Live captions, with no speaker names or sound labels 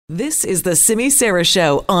This is the Simi Sara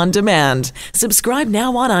Show on demand. Subscribe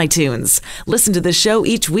now on iTunes. Listen to the show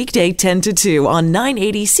each weekday 10 to 2 on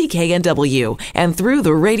 980 CKNW and through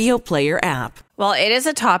the Radio Player app. Well, it is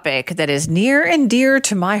a topic that is near and dear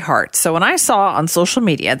to my heart. So when I saw on social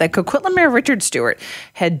media that Coquitlam Mayor Richard Stewart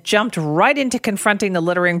had jumped right into confronting the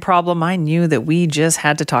littering problem, I knew that we just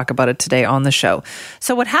had to talk about it today on the show.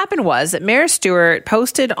 So what happened was that Mayor Stewart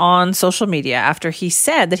posted on social media after he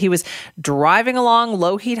said that he was driving along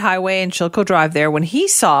Low Heat Highway in Chilco Drive there when he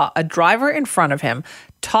saw a driver in front of him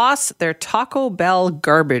toss their Taco Bell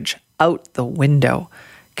garbage out the window.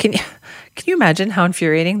 Can you imagine how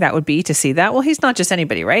infuriating that would be to see that? Well, he's not just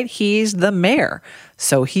anybody, right? He's the mayor.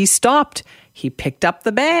 So he stopped. He picked up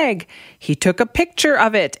the bag. He took a picture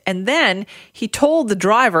of it. And then he told the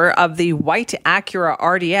driver of the white Acura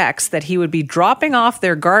RDX that he would be dropping off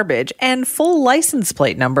their garbage and full license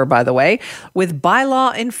plate number, by the way, with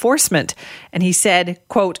bylaw enforcement. And he said,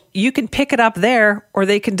 quote, "You can pick it up there or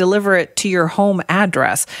they can deliver it to your home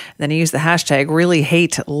address." And then he used the hashtag really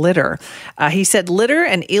hate litter. He said litter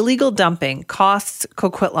and illegal dumping costs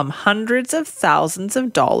Coquitlam hundreds of thousands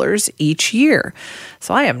of dollars each year.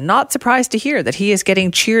 So I am not surprised to hear that he is getting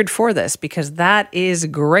cheered for this, because that is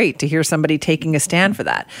great to hear somebody taking a stand for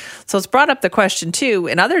that. So it's brought up the question too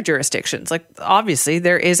in other jurisdictions. Like obviously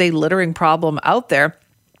there is a littering problem out there.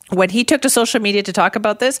 When he took to social media to talk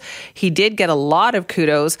about this, he did get a lot of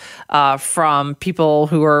kudos from people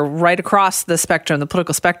who are right across the spectrum, the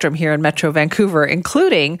political spectrum here in Metro Vancouver,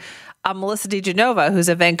 including Melissa DiGenova, who's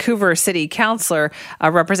a Vancouver City Councillor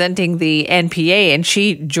representing the NPA, and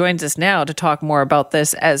she joins us now to talk more about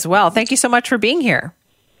this as well. Thank you so much for being here.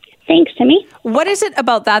 Thanks, Timmy. What is it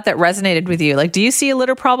about that resonated with you? Like, do you see a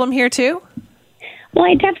litter problem here too? Well,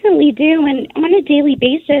 I definitely do, and on a daily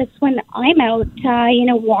basis when I'm out,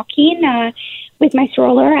 walking with my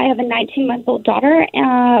stroller. I have a 19-month-old daughter,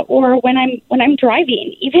 or when I'm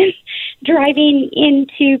driving, even driving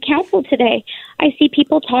into council today, I see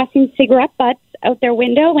people tossing cigarette butts out their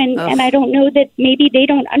window, and I don't know that maybe they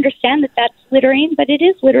don't understand that that's littering, but it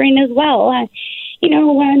is littering as well.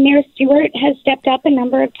 Mayor Stewart has stepped up a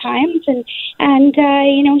number of times, and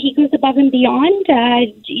he goes above and beyond.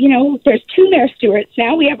 There's two Mayor Stewarts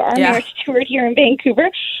now. We have our Mayor Stewart here in Vancouver,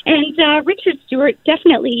 and Richard Stewart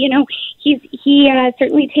definitely. He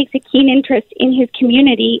certainly takes a keen interest in his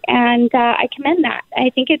community, and I commend that. I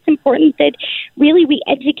think it's important that really we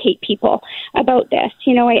educate people about this.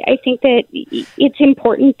 I think that it's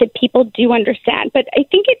important that people do understand, but I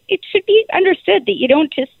think it should be understood that you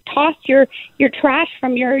don't just toss your trash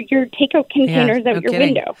from your takeout containers out your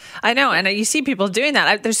window. I know, and you see people doing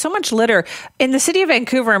that. There's so much litter in the city of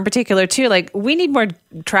Vancouver in particular too. Like, we need more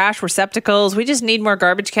trash receptacles. We just need more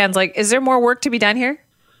garbage cans. Like, is there more work to be done here?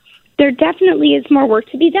 There definitely is more work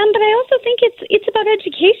to be done, but I also think it's about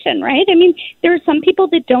education, right? I mean, there are some people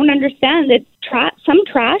that don't understand that some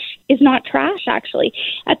trash is not trash, actually.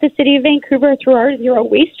 At the City of Vancouver, through our zero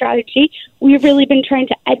waste strategy, we've really been trying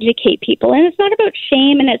to educate people. And it's not about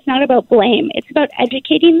shame and it's not about blame. It's about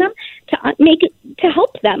educating them to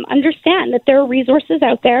help them understand that there are resources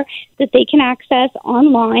out there that they can access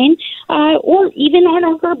online or even on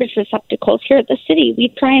our garbage receptacles here at the city. We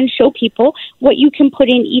try and show people what you can put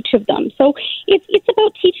in each of them. So it's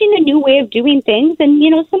about teaching a new way of doing things. And,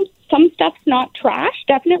 some stuff's not trash.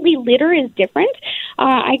 Definitely litter is different.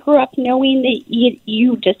 I grew up knowing that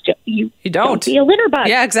you don't be a litter bug.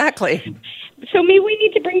 Yeah, exactly. So maybe we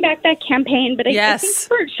need to bring back that campaign. But I think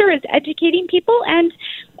for sure it's educating people and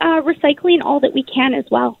recycling all that we can as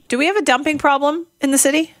well. Do we have a dumping problem in the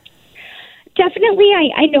city? Definitely.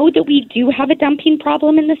 I know that we do have a dumping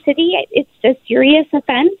problem in the city. It's a serious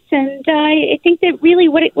offense, and I think that really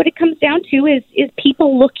what it comes down to is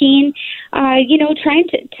people looking, trying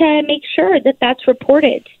to make sure that that's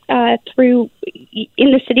reported through,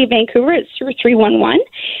 in the city of Vancouver, it's through 311,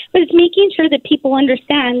 but it's making sure that people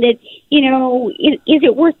understand that, is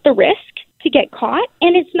it worth the risk to get caught?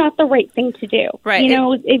 And it's not the right thing to do. Right.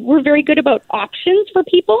 We're very good about options for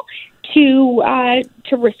people to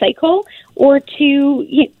recycle or to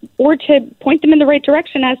point them in the right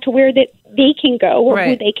direction as to where that they can go or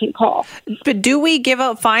who they can call. But do we give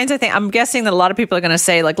out fines? I'm guessing that a lot of people are going to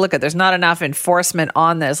say, like, look, there's not enough enforcement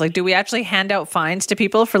on this. Like, do we actually hand out fines to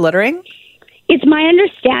people for littering? It's my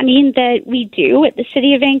understanding that we do at the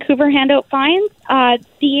City of Vancouver hand out fines.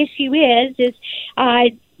 The issue is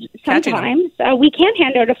sometimes we can't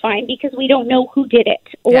hand out a fine because we don't know who did it,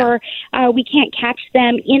 or we can't catch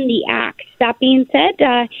them in the act. That being said,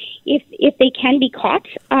 if they can be caught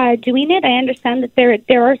doing it, I understand that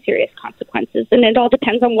there are serious consequences, and it all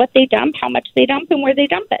depends on what they dump, how much they dump, and where they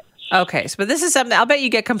dump it. Okay, but this is something, I'll bet you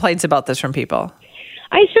get complaints about this from people.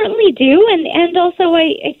 I certainly do, and also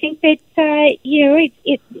I think that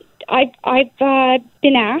I've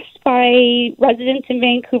been asked by residents in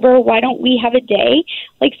Vancouver, why don't we have a day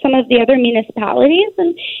like some of the other municipalities?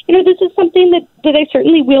 And this is something that I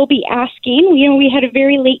certainly will be asking. We had a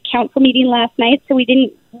very late council meeting last night, so we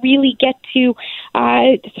didn't really get to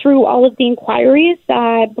through all of the inquiries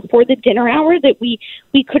before the dinner hour that we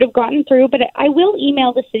could have gotten through. But I will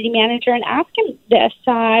email the city manager and ask him this.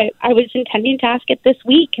 I was intending to ask it this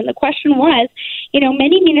week, and the question was,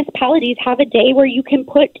 many municipalities have a day where you can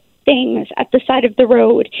put things at the side of the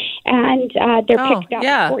road and they're picked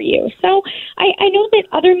up for you. So I know that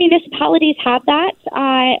other municipalities have that.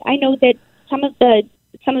 I know that some of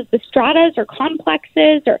the stratas or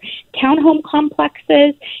complexes or townhome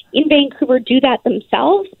complexes in Vancouver do that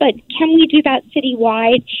themselves, but can we do that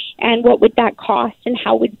citywide, and what would that cost, and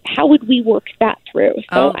how would we work that through?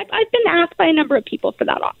 So I've been asked by a number of people for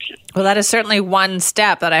that option. Well, that is certainly one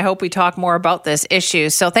step that I hope we talk more about this issue.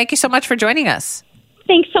 So thank you so much for joining us.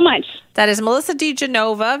 Thanks so much. That is Melissa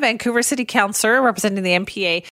DiGenova, Vancouver City Councillor representing the MPA.